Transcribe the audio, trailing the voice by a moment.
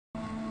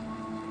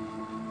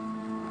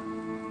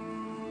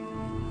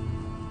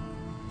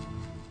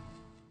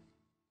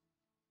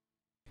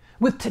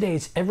With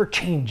today's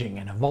ever-changing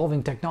and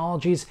evolving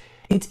technologies,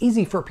 it's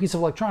easy for a piece of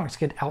electronics to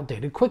get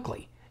outdated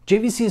quickly.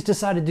 JVC has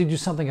decided to do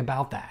something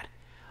about that.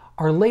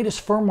 Our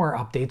latest firmware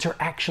updates are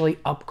actually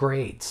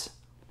upgrades.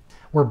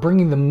 We're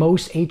bringing the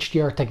most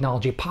HDR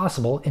technology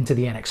possible into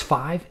the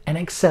NX5,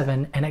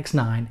 NX7,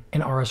 NX9,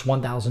 and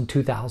RS1000,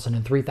 2000,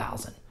 and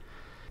 3000.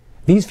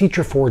 These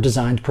feature 4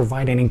 designs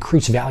provide an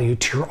increased value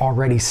to your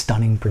already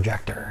stunning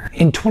projector.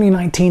 In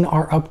 2019,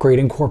 our upgrade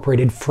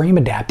incorporated frame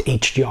adapt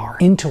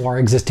HDR into our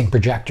existing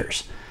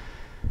projectors.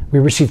 We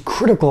received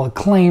critical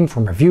acclaim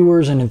from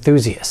reviewers and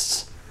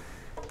enthusiasts.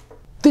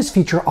 This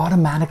feature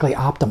automatically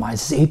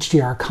optimizes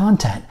HDR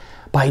content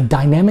by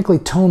dynamically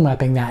tone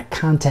mapping that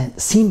content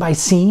scene by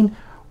scene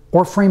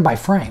or frame by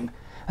frame.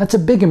 That's a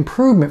big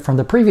improvement from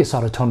the previous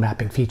auto tone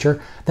mapping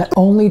feature that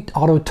only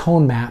auto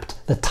tone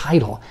mapped the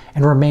title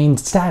and remained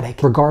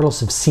static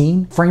regardless of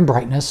scene, frame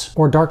brightness,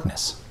 or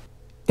darkness.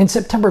 In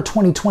September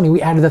 2020,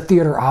 we added the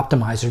Theater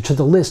Optimizer to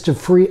the list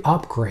of free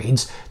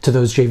upgrades to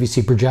those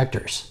JVC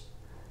projectors.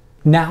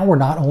 Now we're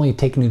not only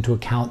taking into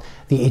account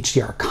the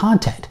HDR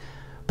content,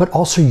 but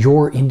also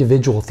your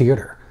individual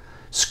theater.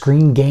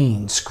 Screen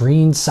gain,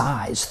 screen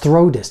size,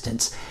 throw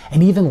distance,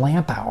 and even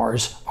lamp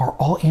hours are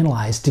all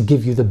analyzed to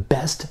give you the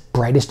best,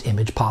 brightest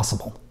image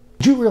possible.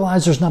 Did you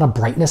realize there's not a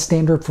brightness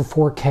standard for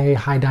 4K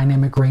high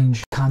dynamic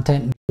range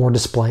content or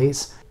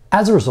displays?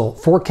 As a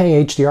result,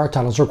 4K HDR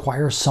titles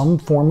require some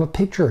form of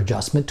picture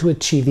adjustment to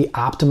achieve the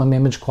optimum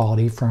image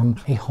quality from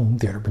a home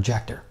theater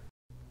projector.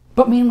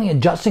 But mainly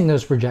adjusting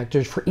those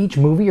projectors for each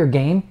movie or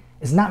game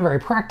is not very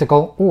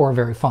practical or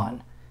very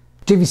fun.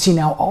 JVC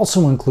now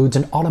also includes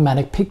an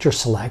automatic picture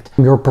select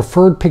from your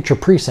preferred picture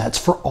presets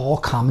for all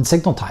common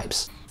signal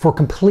types for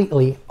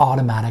completely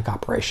automatic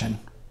operation.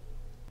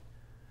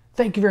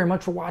 Thank you very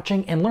much for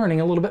watching and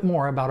learning a little bit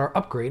more about our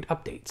upgrade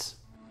updates.